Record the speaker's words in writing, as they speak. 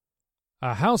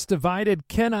A house divided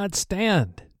cannot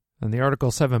stand on the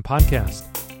Article 7 podcast.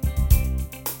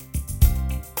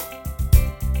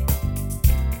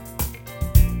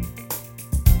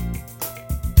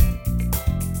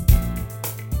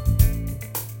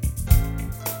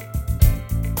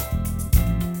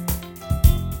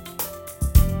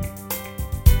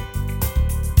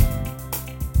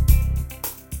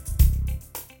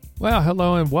 Well,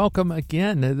 hello and welcome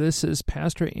again. This is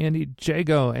Pastor Andy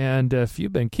Jago, and if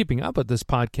you've been keeping up with this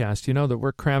podcast, you know that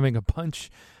we're cramming a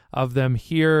bunch of them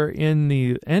here in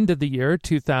the end of the year,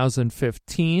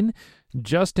 2015,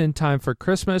 just in time for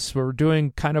Christmas. We're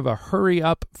doing kind of a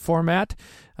hurry-up format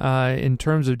in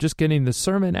terms of just getting the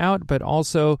sermon out, but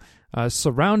also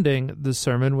surrounding the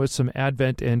sermon with some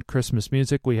Advent and Christmas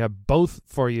music. We have both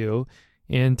for you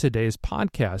in today's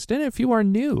podcast. And if you are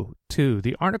new to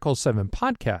the Article 7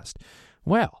 podcast,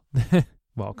 well,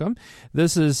 welcome.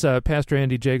 This is Pastor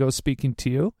Andy Jago speaking to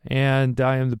you, and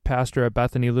I am the pastor at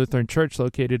Bethany Lutheran Church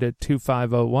located at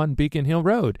 2501 Beacon Hill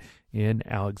Road in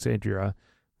Alexandria,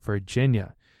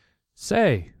 Virginia.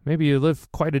 Say, maybe you live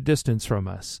quite a distance from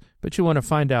us, but you want to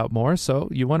find out more, so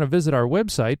you want to visit our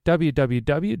website,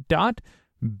 www.Bethany,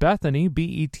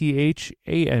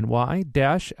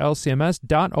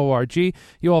 BETHANY-LCMS.org.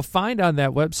 You will find on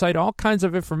that website all kinds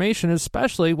of information,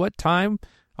 especially what time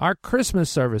our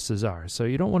Christmas services are. So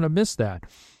you don't want to miss that.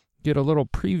 Get a little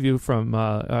preview from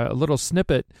a little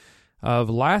snippet of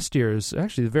last year's,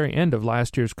 actually the very end of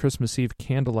last year's Christmas Eve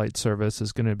candlelight service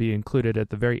is going to be included at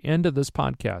the very end of this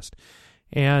podcast.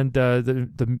 And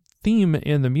the theme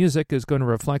in the music is going to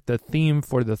reflect the theme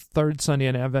for the third Sunday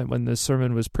in Advent when this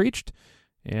sermon was preached,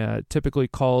 typically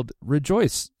called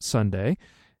Rejoice Sunday,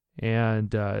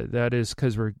 and that is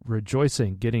because we're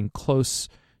rejoicing, getting close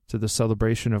to the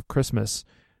celebration of Christmas.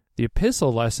 The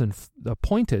epistle lesson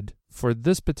appointed for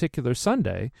this particular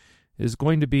Sunday is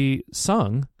going to be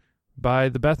sung by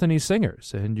the Bethany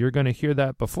singers, and you're going to hear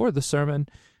that before the sermon,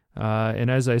 and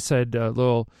as I said, a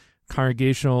little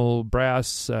congregational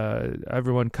brass,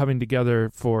 everyone coming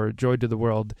together for Joy to the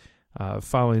World,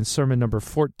 following sermon number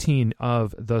 14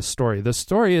 of The Story. The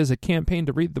Story is a campaign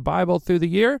to read the Bible through the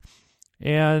year,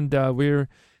 and we're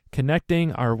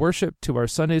connecting our worship to our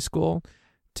Sunday school,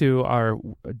 to our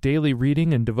daily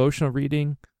reading and devotional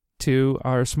reading, to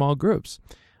our small groups,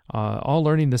 all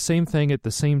learning the same thing at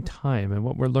the same time. And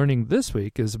what we're learning this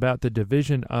week is about the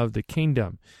division of the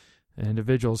kingdom,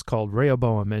 individuals called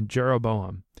Rehoboam and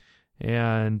Jeroboam.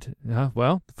 And,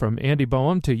 well, from Andy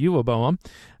Boehm to Ewa Boehm,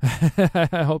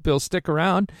 I hope you'll stick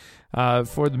around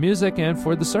for the music and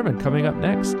for the sermon coming up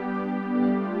next.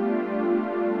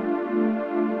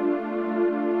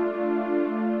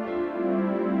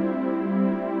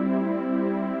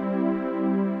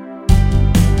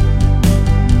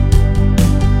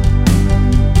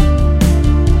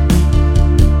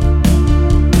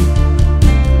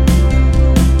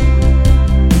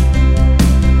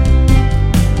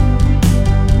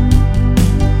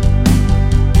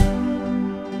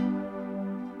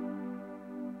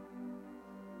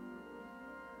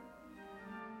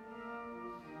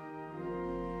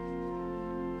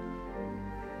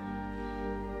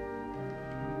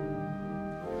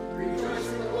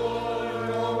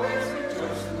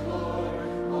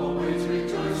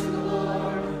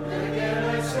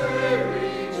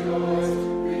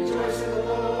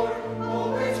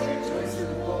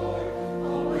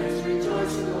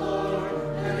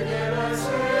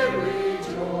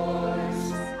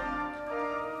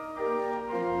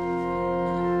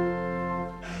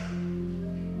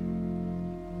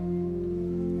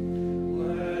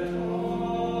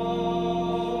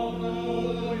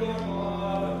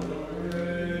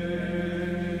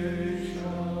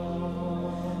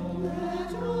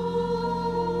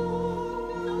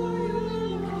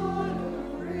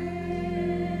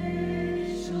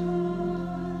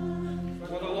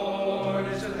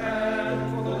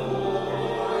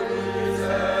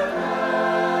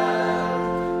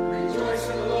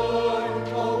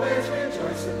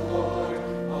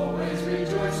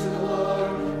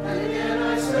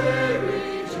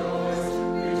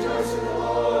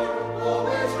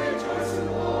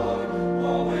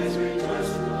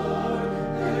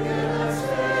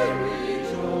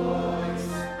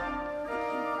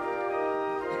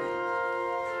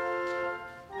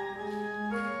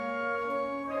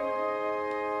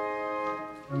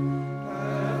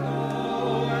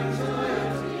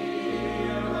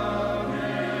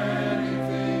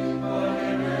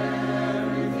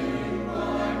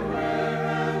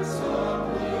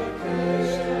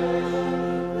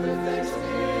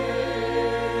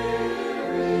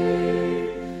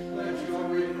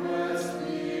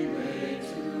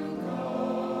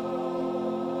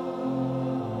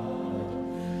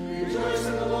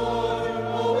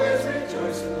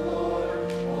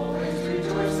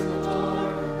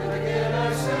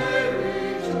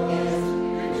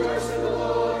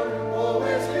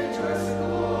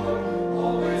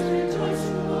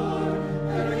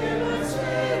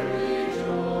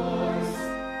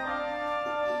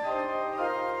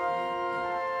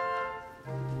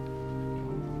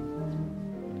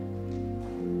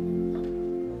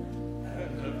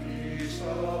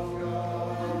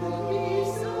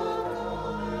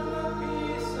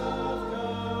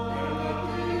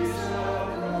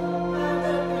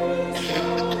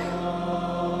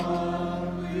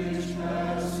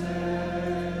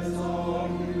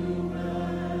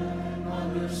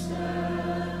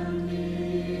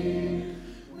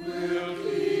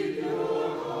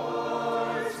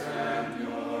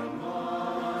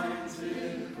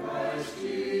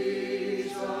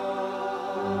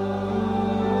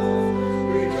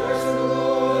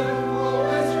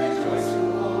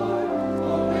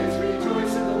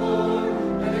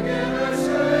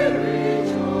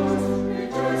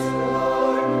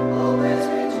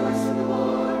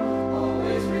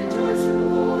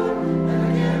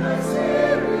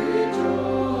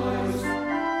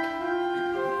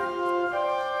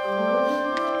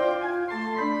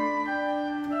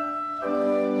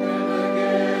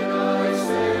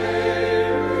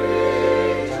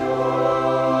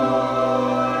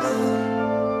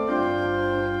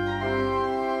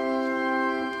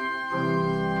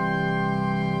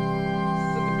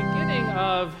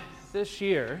 this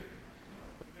year,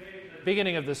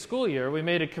 beginning of the school year, we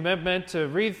made a commitment to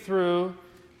read through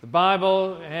the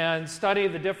Bible and study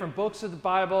the different books of the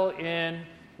Bible in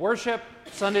worship,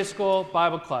 Sunday school,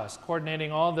 Bible class,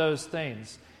 coordinating all those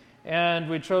things. And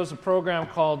we chose a program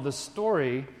called The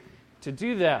Story to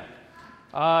do that,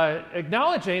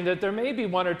 acknowledging that there may be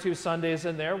one or two Sundays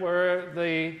in there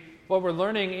where what we're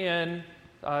learning in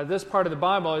this part of the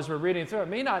Bible as we're reading through it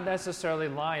may not necessarily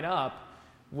line up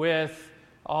with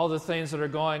all the things that are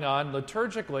going on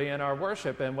liturgically in our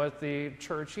worship and with the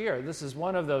church year. This is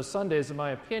one of those Sundays, in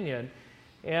my opinion,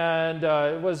 and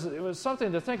it was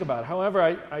something to think about.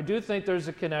 However, I do think there's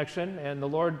a connection, and the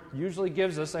Lord usually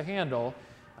gives us a handle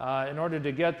in order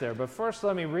to get there. But first,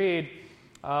 let me read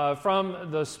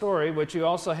from the story, which you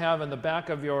also have in the back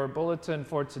of your bulletin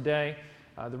for today,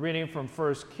 the reading from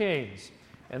 1 Kings.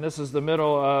 And this is the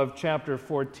middle of chapter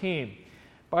 14.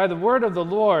 By the word of the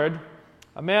Lord,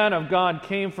 a man of God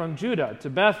came from Judah to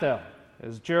Bethel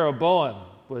as Jeroboam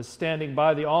was standing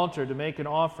by the altar to make an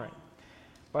offering.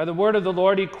 By the word of the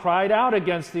Lord, he cried out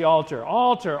against the altar,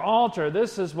 "Altar, altar,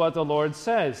 this is what the Lord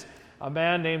says. A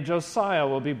man named Josiah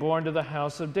will be born to the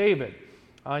house of David.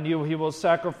 On you he will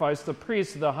sacrifice the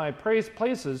priests of the high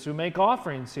places who make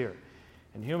offerings here,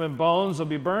 and human bones will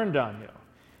be burned on you."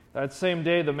 That same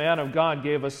day the man of God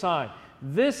gave a sign.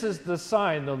 "This is the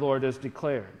sign the Lord has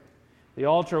declared. The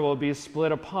altar will be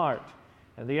split apart,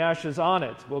 and the ashes on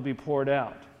it will be poured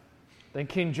out." Then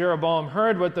King Jeroboam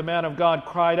heard what the man of God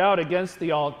cried out against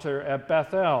the altar at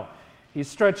Bethel. He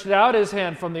stretched out his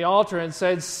hand from the altar and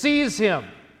said, "Seize him!"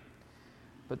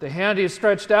 But the hand he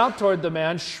stretched out toward the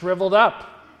man shriveled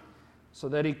up, so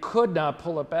that he could not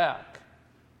pull it back.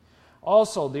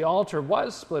 Also, the altar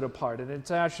was split apart, and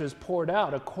its ashes poured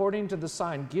out, according to the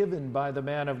sign given by the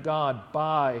man of God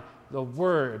by the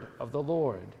word of the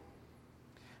Lord.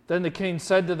 Then the king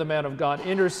said to the man of God,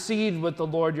 "Intercede with the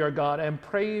Lord your God and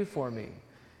pray for me,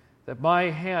 that my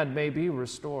hand may be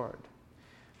restored."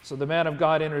 So the man of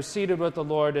God interceded with the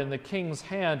Lord, and the king's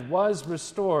hand was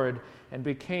restored and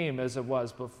became as it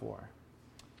was before.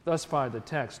 Thus far the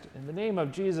text. In the name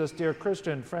of Jesus, dear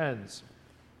Christian friends,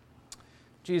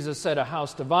 Jesus said, "A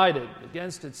house divided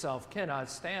against itself cannot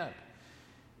stand."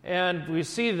 And we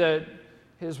see that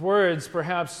his words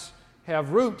perhaps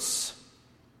have roots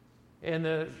in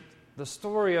the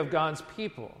story of God's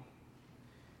people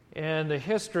and the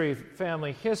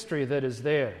family history that is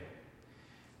there.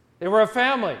 They were a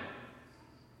family,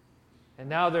 and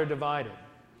now they're divided.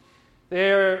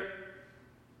 Their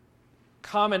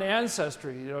common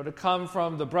ancestry, to come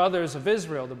from the brothers of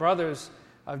Israel, the brothers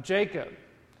of Jacob,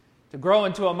 to grow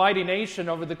into a mighty nation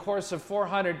over the course of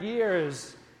 400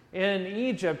 years in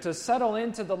Egypt, to settle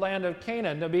into the land of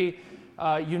Canaan, to be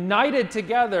united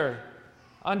together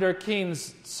under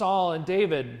Kings Saul and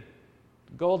David,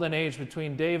 the golden age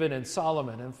between David and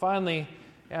Solomon. And finally,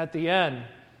 at the end,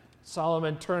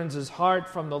 Solomon turns his heart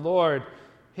from the Lord.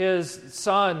 His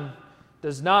son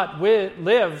does not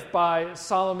live by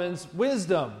Solomon's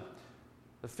wisdom.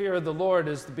 The fear of the Lord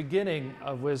is the beginning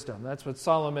of wisdom. That's what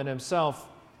Solomon himself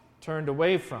turned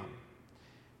away from.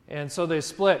 And so they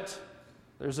split.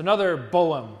 There's another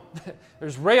Boam.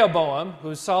 There's Rehoboam,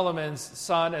 who's Solomon's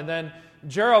son, and then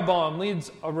Jeroboam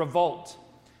leads a revolt.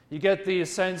 You get the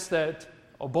sense that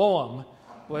Oboam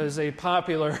was a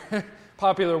popular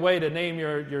way to name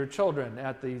your children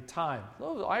at the time. A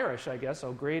little Irish, I guess.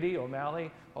 O'Grady, O'Malley,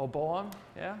 Oboam.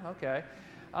 Yeah, okay.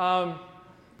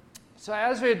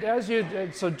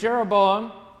 So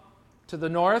Jeroboam to the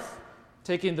north,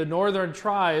 taking the northern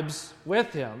tribes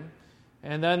with him,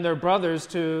 and then their brothers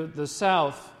to the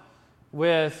south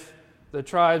with the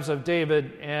tribes of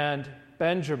David and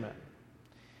Benjamin.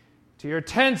 "To your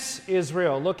tents,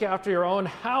 Israel, look after your own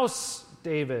house,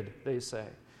 David," they say.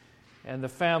 And the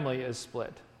family is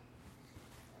split.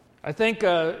 I think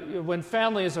when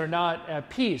families are not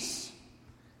at peace,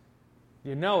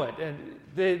 you know it. And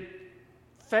the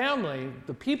family,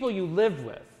 the people you live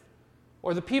with,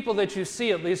 or the people that you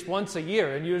see at least once a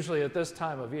year, and usually at this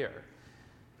time of year,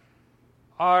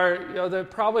 they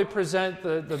probably present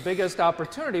the biggest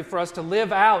opportunity for us to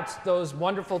live out those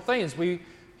wonderful things we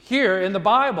hear in the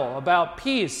Bible about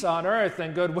peace on earth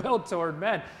and goodwill toward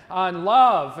men, on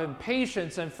love and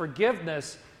patience and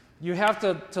forgiveness. You have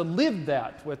to live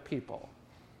that with people.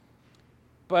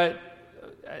 But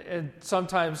and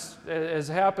sometimes, as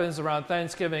happens around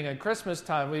Thanksgiving and Christmas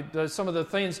time, some of the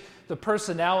things, the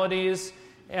personalities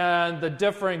and the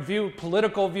differing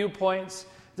political viewpoints,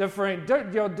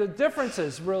 the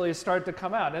differences really start to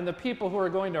come out. And the people who are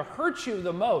going to hurt you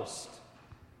the most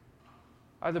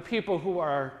are the people who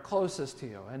are closest to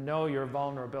you and know your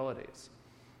vulnerabilities.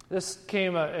 This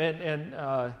came in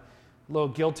little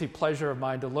guilty pleasure of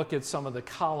mine to look at some of the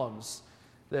columns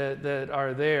that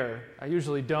are there. I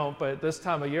usually don't, but this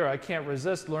time of year I can't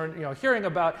resist hearing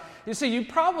about. You see, you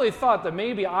probably thought that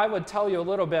maybe I would tell you a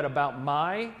little bit about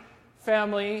my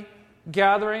family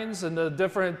gatherings and the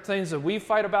different things that we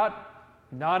fight about.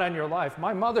 Not on your life.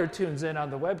 My mother tunes in on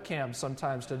the webcam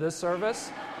sometimes to this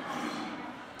service.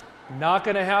 Not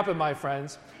going to happen, my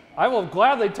friends. I will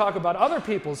gladly talk about other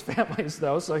people's families,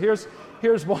 though. So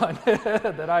here's one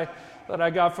that I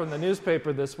got from the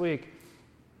newspaper this week.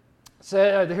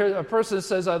 Here a person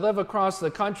says, I live across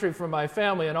the country from my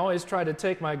family and always try to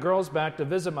take my girls back to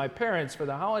visit my parents for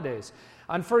the holidays.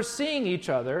 On first seeing each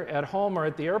other at home or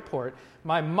at the airport,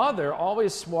 my mother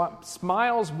always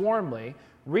smiles warmly,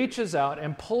 reaches out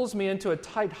and pulls me into a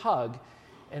tight hug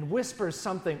and whispers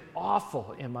something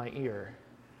awful in my ear.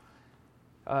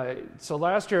 So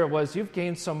last year it was, you've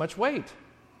gained so much weight.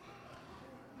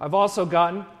 I've also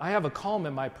gotten, I have a comb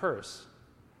in my purse.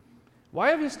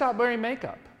 Why have you stopped wearing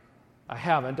makeup? I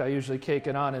haven't. I usually cake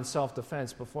it on in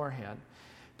self-defense beforehand.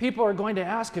 People are going to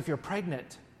ask if you're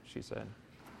pregnant, she said.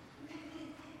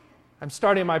 I'm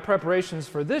starting my preparations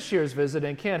for this year's visit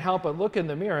and can't help but look in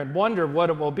the mirror and wonder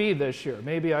what it will be this year.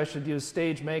 Maybe I should use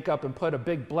stage makeup and put a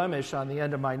big blemish on the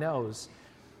end of my nose.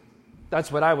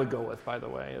 That's what I would go with, by the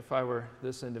way, if I were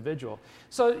this individual.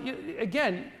 So,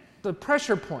 again, the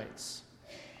pressure points.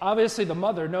 Obviously, the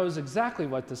mother knows exactly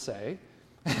what to say.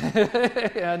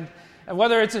 and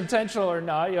whether it's intentional or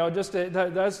not,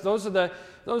 those are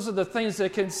the things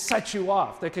that can set you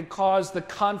off, that can cause the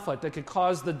conflict, that can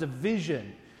cause the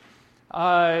division.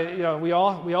 We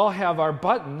all have our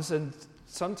buttons, and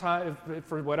sometimes,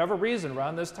 for whatever reason,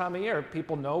 around this time of year,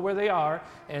 people know where they are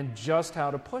and just how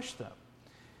to push them,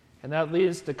 and that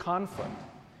leads to conflict.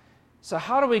 So,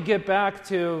 how do we get back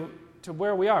to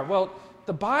where we are? Well,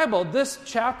 the Bible, this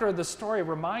chapter of the story,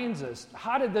 reminds us,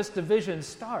 how did this division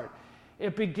start?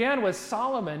 It began with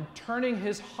Solomon turning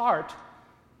his heart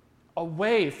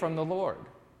away from the Lord,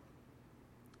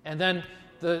 and then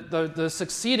the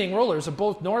succeeding rulers of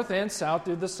both north and south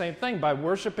did the same thing by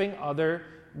worshiping other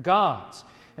gods.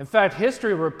 In fact,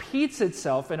 history repeats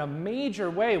itself in a major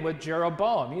way with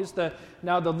Jeroboam. He's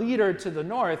now the leader to the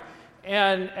north.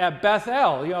 And at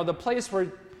Bethel, the place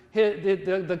where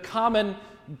the common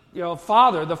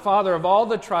father, the father of all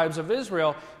the tribes of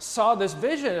Israel, saw this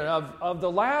vision of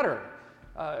the ladder.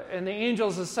 And the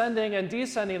angels ascending and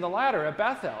descending the ladder at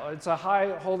Bethel. It's a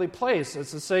high holy place.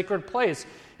 It's a sacred place.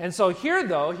 And so here,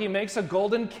 though, he makes a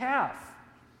golden calf.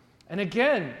 And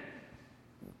again,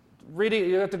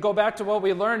 you have to go back to what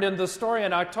we learned in the story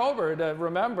in October to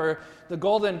remember the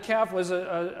golden calf was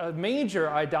a major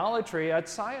idolatry at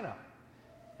Sinai.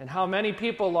 And how many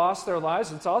people lost their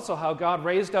lives. It's also how God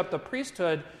raised up the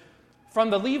priesthood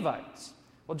from the Levites.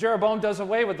 Well, Jeroboam does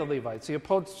away with the Levites. He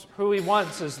appoints who he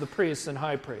wants as the priests and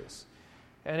high priests.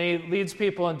 And he leads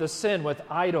people into sin with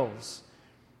idols,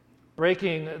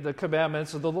 breaking the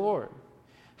commandments of the Lord.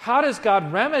 How does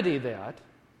God remedy that?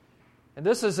 And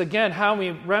this is, again, how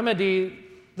we remedy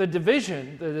the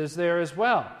division that is there as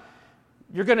well.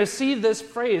 You're going to see this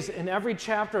phrase in every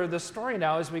chapter of the story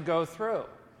now as we go through.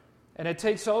 And it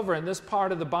takes over in this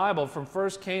part of the Bible from 1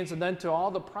 Kings and then to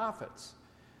all the prophets.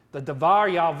 The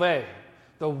Davar Yahweh,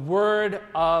 the word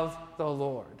of the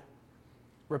Lord.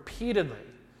 Repeatedly,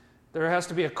 there has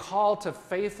to be a call to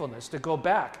faithfulness, to go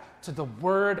back to the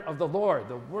word of the Lord,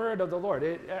 the word of the Lord.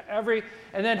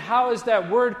 And then how is that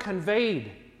word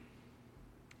conveyed?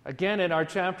 Again, in our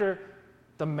chapter,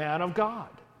 the man of God.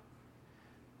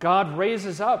 God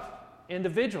raises up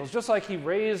individuals, just like he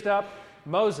raised up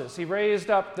Moses. He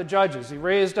raised up the judges. He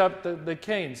raised up the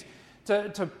kings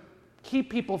to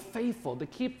keep people faithful, to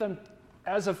keep them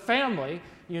as a family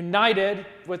united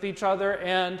with each other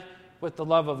and with the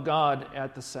love of God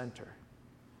at the center.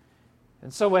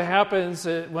 And so what happens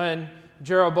when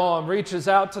Jeroboam reaches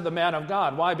out to the man of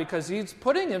God? Why? Because he's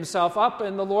putting himself up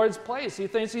in the Lord's place. He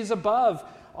thinks he's above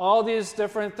all these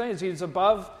different things. He's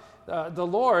above the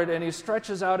Lord, and he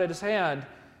stretches out his hand.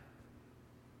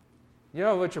 You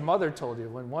know what your mother told you?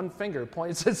 When one finger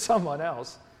points at someone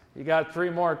else, you got three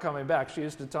more coming back. She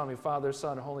used to tell me Father,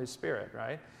 Son, Holy Spirit,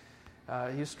 right?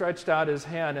 He stretched out his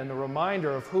hand, and the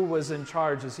reminder of who was in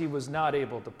charge is he was not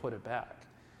able to put it back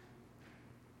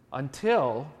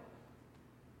until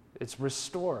it's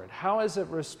restored. How is it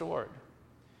restored?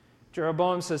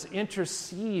 Jeroboam says,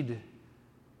 intercede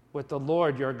with the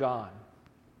Lord your God.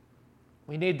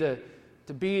 We need to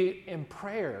be in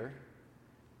prayer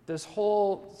this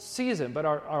whole season, but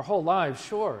our whole lives,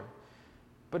 sure.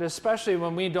 But especially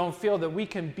when we don't feel that we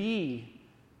can be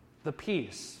the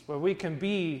peace, where we can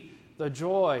be the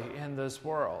joy in this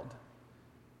world.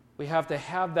 We have to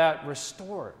have that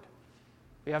restored.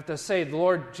 We have to say,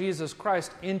 Lord Jesus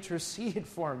Christ, intercede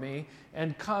for me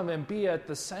and come and be at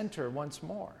the center once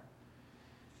more.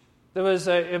 There was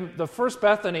the first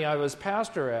Bethany I was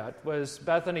pastor at was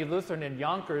Bethany Lutheran in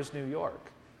Yonkers, New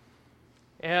York.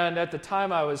 And at the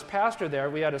time I was pastor there,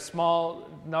 we had a small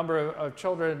number of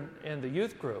children in the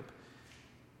youth group.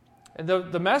 And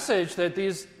the message that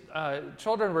these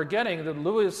children were getting, that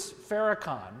Louis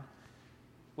Farrakhan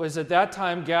was at that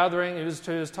time gathering, he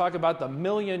was talking about the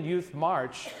Million Youth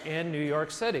March in New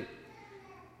York City.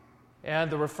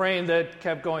 And the refrain that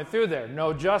kept going through there,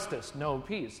 no justice, no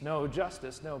peace, no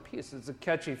justice, no peace. It's a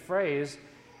catchy phrase.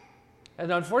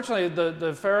 And unfortunately,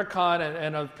 the Farrakhan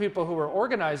and people who were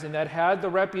organizing that had the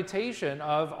reputation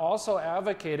of also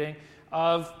advocating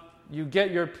of you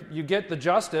get the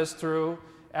justice through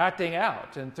acting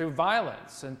out and through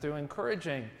violence and through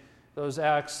encouraging those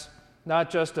acts,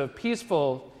 not just of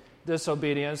peaceful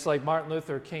disobedience like Martin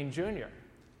Luther King Jr.,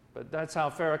 but that's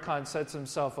how Farrakhan sets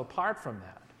himself apart from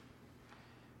that.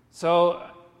 So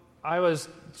I was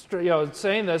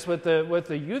saying this with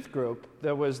the youth group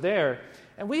that was there,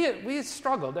 and we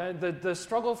struggled. The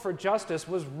struggle for justice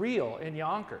was real in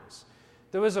Yonkers.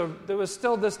 There was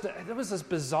this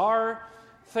bizarre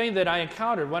thing that I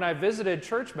encountered when I visited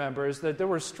church members, that there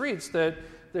were streets that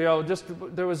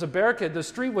there was a barricade. The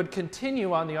street would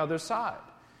continue on the other side,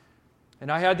 and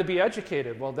I had to be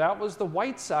educated. Well, that was the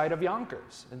white side of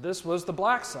Yonkers, and this was the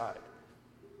black side.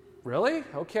 Really?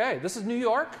 Okay. This is New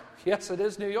York? Yes, it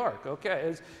is New York.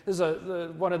 Okay. This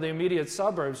is one of the immediate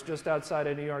suburbs just outside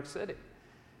of New York City.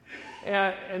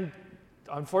 And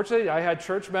unfortunately, I had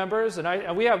church members,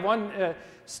 and we had one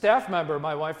staff member,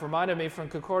 my wife reminded me, from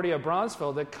Concordia,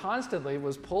 Bronzeville, that constantly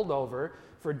was pulled over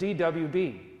for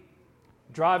DWB,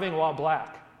 driving while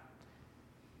black.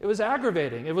 It was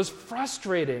aggravating. It was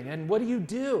frustrating. And what do you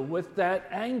do with that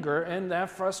anger and that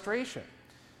frustration?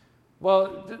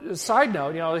 Well, side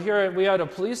note, here we had a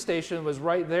police station that was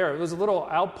right there. It was a little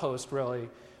outpost, really.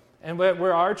 And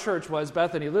where our church was,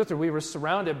 Bethany Lutheran, we were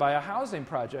surrounded by a housing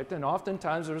project, and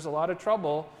oftentimes there was a lot of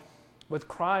trouble with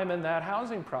crime in that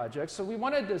housing project. So we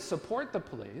wanted to support the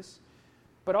police,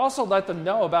 but also let them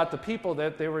know about the people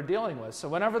that they were dealing with. So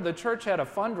whenever the church had a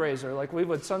fundraiser, like we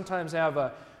would sometimes have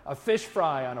a fish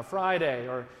fry on a Friday,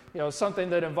 or something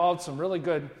that involved some really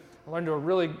good, I learned to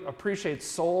really appreciate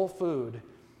soul food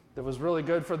that was really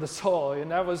good for the soul,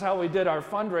 and that was how we did our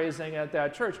fundraising at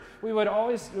that church. We would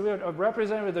a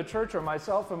representative of the church or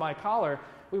myself and my collar,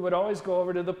 we would always go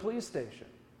over to the police station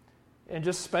and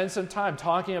just spend some time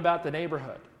talking about the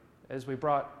neighborhood as we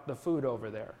brought the food over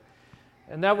there.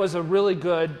 And that was a really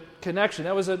good connection.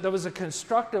 That was a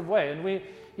constructive way.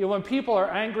 And when people are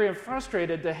angry and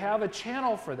frustrated, to have a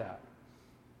channel for that.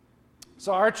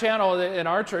 So our channel in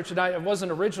our church, and it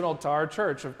wasn't original to our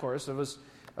church, of course. It was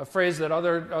a phrase that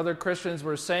other Christians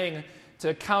were saying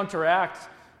to counteract,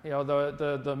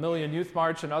 the Million Youth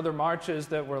March and other marches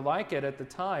that were like it at the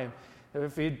time.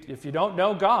 If you don't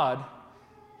know God,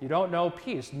 you don't know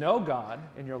peace. Know God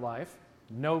in your life,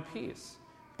 no peace.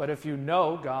 But if you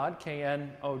know God,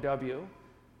 K-N-O-W,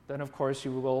 then of course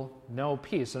you will know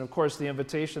peace. And of course the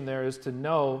invitation there is to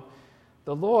know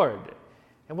the Lord.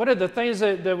 And one of the things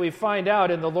that we find out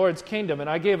in the Lord's kingdom, and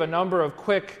I gave a number of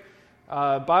quick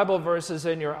Bible verses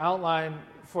in your outline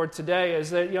for today,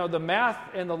 is that the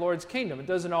math in the Lord's kingdom, it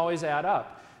doesn't always add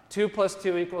up. 2 plus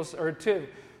 2 equals, or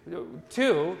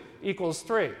 2 equals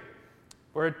 3,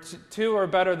 where 2 are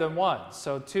better than 1.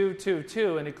 So 2, 2,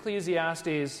 2 in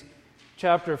Ecclesiastes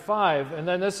chapter 5, and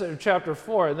then this is chapter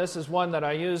 4, and this is one that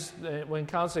I use when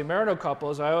counseling marital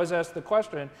couples. I always ask the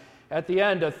question at the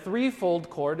end, a threefold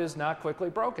cord is not quickly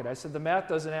broken. I said the math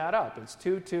doesn't add up. It's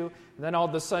 2, 2, and then all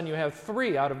of a sudden you have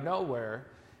 3 out of nowhere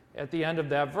at the end of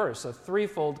that verse, a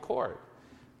threefold cord.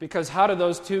 Because how do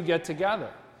those 2 get together?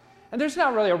 And there's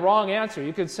not really a wrong answer.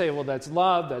 You could say, well, that's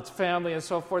love, that's family, and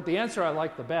so forth. The answer I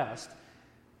like the best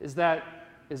is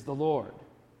the Lord.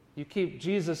 You keep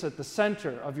Jesus at the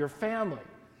center of your family,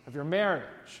 of your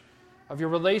marriage, of your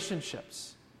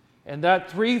relationships. And that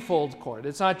threefold cord,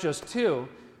 it's not just 2,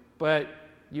 but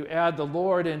you add the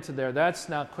Lord into there. That's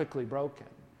not quickly broken.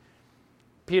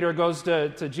 Peter goes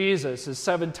to Jesus. Is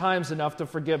 7 times enough to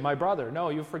forgive my brother? No,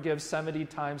 you forgive 70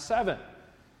 times 7.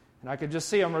 And I could just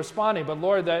see him responding, but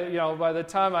Lord, by the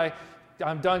time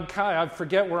I'm done counting, I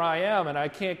forget where I am and I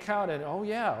can't count it. Oh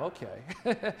yeah,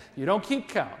 okay. You don't keep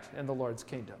count in the Lord's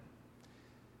kingdom.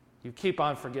 You keep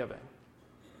on forgiving.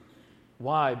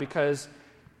 Why? Because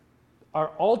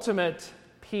our ultimate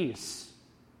peace,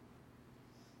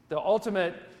 the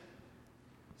ultimate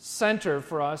center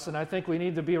for us, and I think we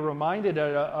need to be reminded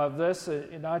of this,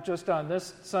 not just on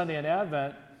this Sunday in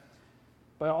Advent,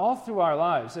 but all through our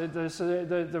lives.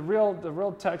 The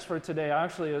real text for today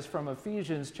actually is from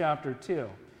Ephesians chapter 2.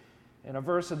 And a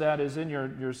verse of that is in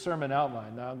your sermon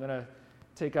outline. Now I'm going to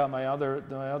take out my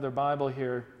other Bible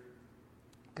here,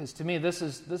 because to me this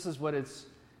is what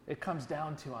it comes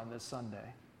down to on this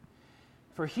Sunday.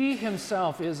 For he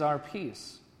himself is our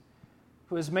peace,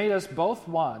 who has made us both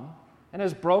one, and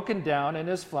has broken down in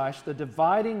his flesh the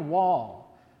dividing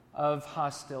wall of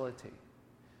hostility.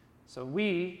 So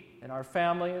we, in our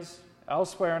families,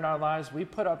 elsewhere in our lives, we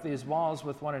put up these walls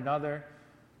with one another.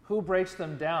 Who breaks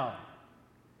them down?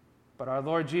 But our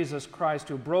Lord Jesus Christ,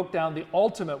 who broke down the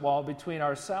ultimate wall between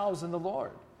ourselves and the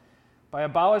Lord, by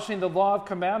abolishing the law of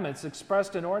commandments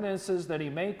expressed in ordinances, that he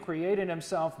may create in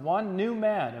himself one new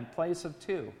man in place of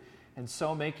two, and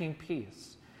so making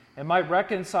peace, and might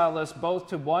reconcile us both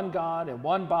to one God and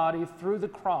one body through the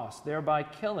cross, thereby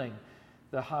killing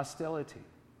the hostility.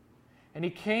 And he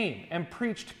came and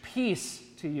preached peace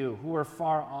to you who are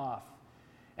far off,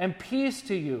 and peace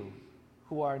to you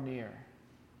who are near.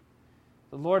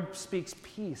 The Lord speaks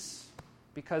peace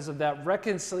because of that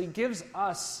reconciliation. He gives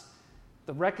us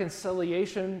the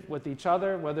reconciliation with each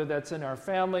other, whether that's in our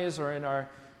families or in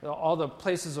all the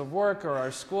places of work or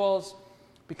our schools,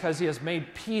 because he has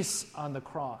made peace on the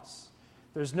cross.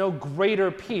 There's no greater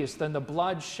peace than the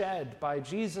blood shed by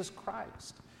Jesus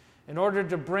Christ in order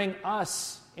to bring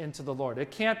us into the Lord.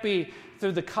 It can't be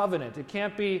through the covenant. It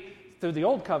can't be through the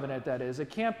old covenant, that is. It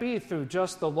can't be through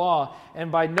just the law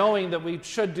and by knowing that we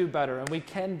should do better and we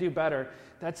can do better.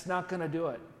 That's not going to do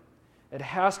it. It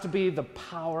has to be the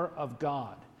power of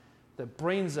God that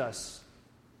brings us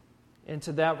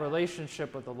into that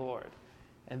relationship with the Lord.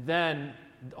 And then,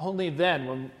 only then,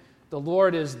 when the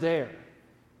Lord is there,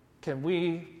 can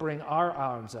we bring our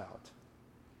arms out.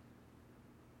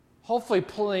 Hopefully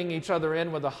pulling each other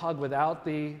in with a hug without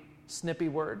the snippy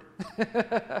word,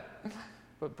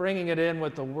 but bringing it in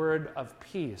with the word of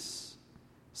peace.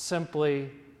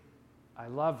 Simply, I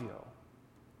love you.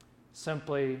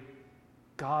 Simply,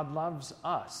 God loves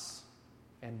us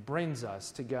and brings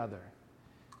us together.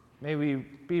 May we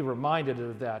be reminded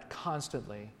of that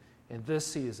constantly in this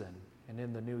season and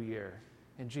in the new year.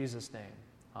 In Jesus' name,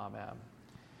 amen.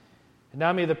 And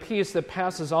now may the peace that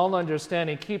passes all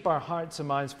understanding keep our hearts and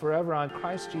minds forever on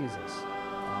Christ Jesus.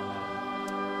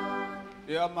 Amen.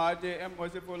 The Almighty and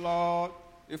merciful Lord,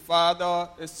 the Father,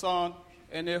 the Son,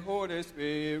 and the Holy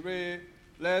Spirit,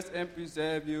 bless and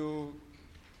preserve you